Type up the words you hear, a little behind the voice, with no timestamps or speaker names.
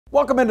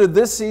Welcome into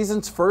this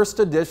season's first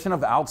edition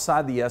of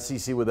Outside the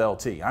SEC with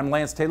LT. I'm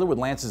Lance Taylor with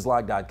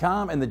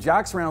Lance'sLock.com and the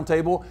Jocks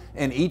Roundtable,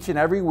 and each and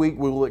every week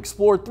we will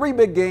explore three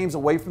big games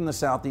away from the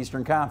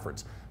Southeastern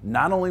Conference.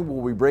 Not only will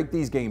we break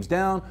these games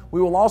down,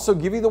 we will also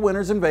give you the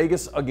winners in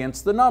Vegas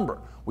against the number.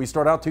 We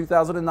start out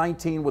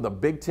 2019 with a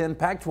Big Ten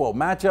Pac-12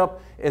 matchup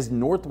as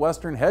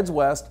Northwestern heads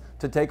west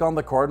to take on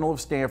the Cardinal of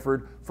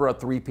Stanford for a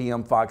 3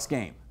 p.m. Fox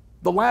game.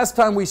 The last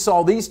time we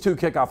saw these two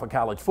kick off a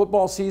college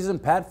football season,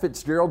 Pat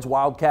Fitzgerald's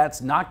Wildcats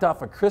knocked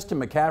off a Christian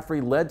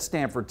McCaffrey-led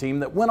Stanford team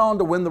that went on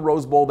to win the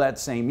Rose Bowl that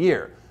same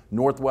year.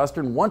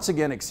 Northwestern once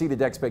again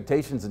exceeded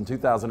expectations in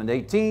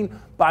 2018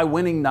 by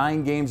winning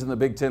 9 games in the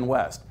Big Ten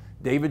West.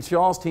 David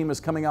Shaw's team is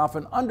coming off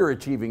an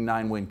underachieving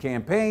 9-win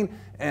campaign,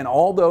 and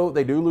although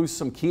they do lose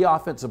some key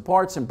offensive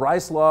parts in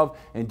Bryce Love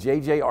and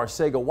J.J.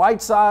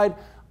 Arcega-Whiteside,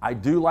 I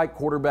do like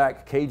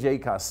quarterback K.J.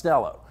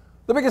 Costello.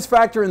 The biggest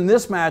factor in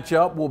this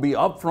matchup will be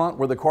up front,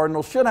 where the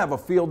Cardinals should have a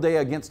field day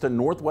against a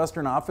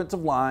Northwestern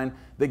offensive line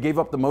that gave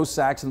up the most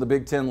sacks in the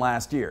Big Ten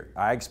last year.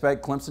 I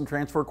expect Clemson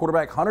transfer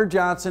quarterback Hunter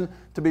Johnson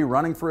to be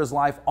running for his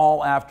life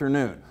all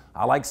afternoon.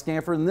 I like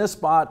Stanford in this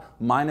spot,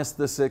 minus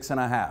the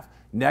 6.5.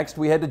 Next,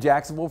 we head to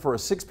Jacksonville for a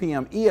 6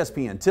 p.m.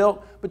 ESPN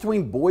tilt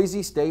between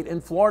Boise State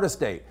and Florida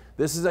State.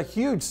 This is a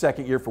huge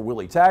second year for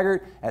Willie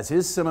Taggart, as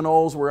his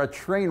Seminoles were a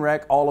train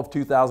wreck all of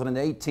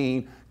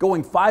 2018,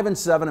 going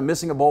 5-7 and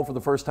missing a bowl for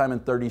the first time in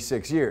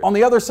 36 years. On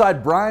the other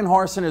side, Brian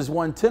Harsin has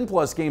won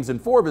 10-plus games in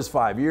 4 of his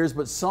 5 years,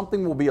 but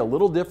something will be a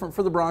little different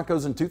for the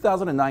Broncos in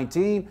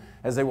 2019,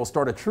 as they will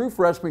start a true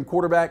freshman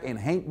quarterback in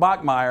Hank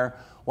Bachmeier.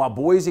 While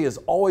Boise has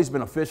always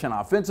been efficient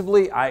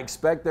offensively, I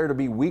expect there to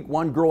be week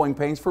 1 growing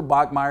pains for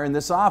Bachmeier in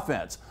this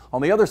offense.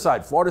 On the other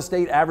side, Florida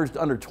State averaged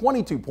under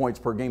 22 points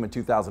per game in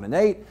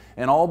 2008,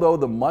 and although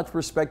the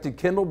much-respected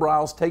Kendall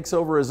Briles takes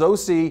over as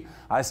OC,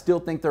 I still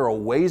think they're a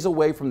ways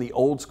away from the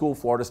old-school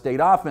Florida State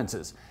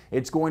offenses.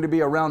 It's going to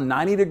be around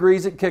 90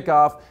 degrees at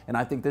kickoff, and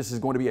I think this is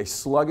going to be a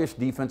sluggish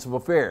defensive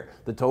affair.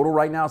 The total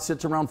right now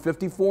sits around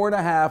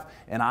 54.5,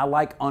 and I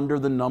like under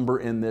the number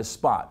in this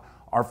spot.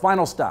 Our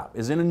final stop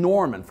is in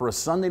Norman for a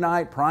Sunday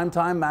night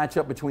primetime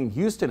matchup between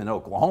Houston and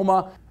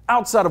Oklahoma.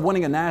 Outside of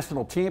winning a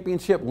national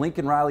championship,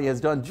 Lincoln Riley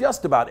has done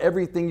just about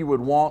everything you would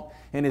want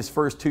in his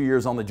first 2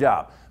 years on the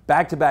job.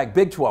 Back-to-back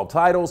Big 12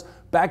 titles,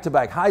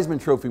 back-to-back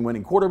Heisman Trophy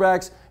winning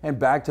quarterbacks, and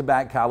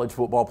back-to-back college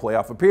football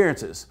playoff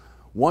appearances.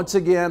 Once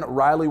again,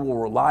 Riley will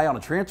rely on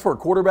a transfer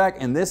quarterback,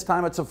 and this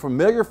time it's a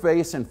familiar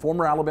face and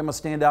former Alabama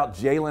standout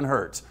Jalen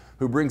Hurts,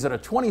 who brings in a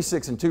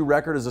 26-2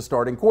 record as a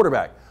starting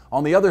quarterback.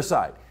 On the other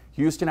side,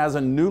 Houston has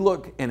a new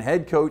look in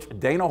head coach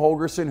Dana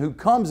Holgorsen, who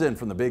comes in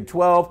from the Big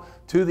 12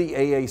 to the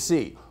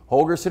AAC.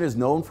 Holgorsen is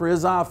known for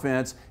his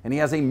offense, and he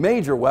has a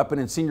major weapon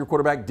in senior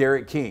quarterback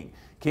Derek King.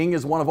 King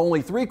is one of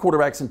only 3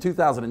 quarterbacks in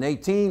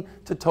 2018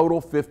 to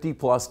total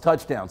 50-plus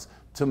touchdowns.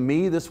 To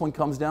me, this one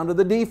comes down to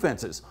the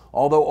defenses.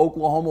 Although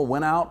Oklahoma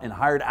went out and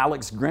hired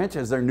Alex Grinch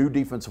as their new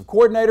defensive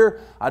coordinator,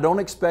 I don't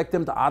expect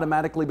them to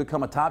automatically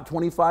become a top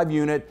 25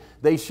 unit.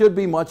 They should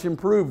be much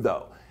improved,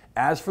 though.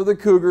 As for the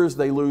Cougars,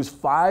 they lose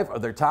 5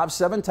 of their top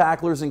 7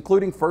 tacklers,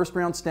 including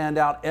first-round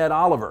standout Ed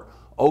Oliver.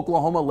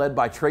 Oklahoma, led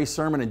by Trey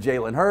Sermon and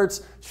Jalen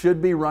Hurts,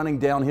 should be running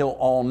downhill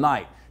all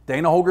night.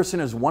 Dana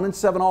Holgorsen is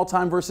 1-7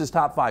 all-time versus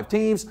top 5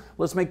 teams.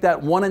 Let's make that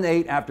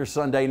 1-8 after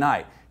Sunday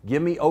night.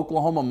 Give me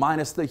Oklahoma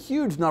minus the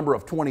huge number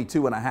of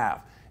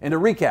 22.5. And to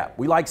recap,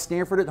 we like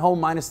Stanford at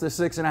home minus the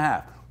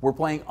 6.5. We're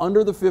playing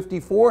under the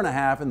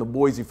 54.5 in the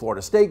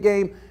Boise-Florida State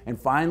game. And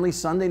finally,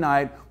 Sunday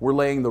night, we're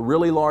laying the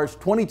really large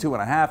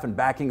 22.5 and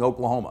backing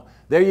Oklahoma.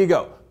 There you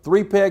go.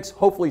 3 picks,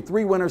 hopefully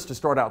 3 winners to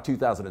start out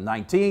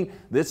 2019.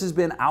 This has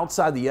been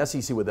Outside the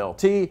SEC with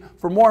LT.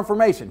 For more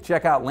information,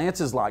 check out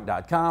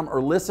Lance'sLock.com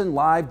or listen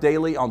live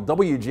daily on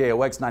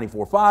WJOX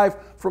 94.5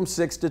 from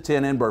 6 to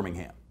 10 in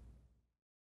Birmingham.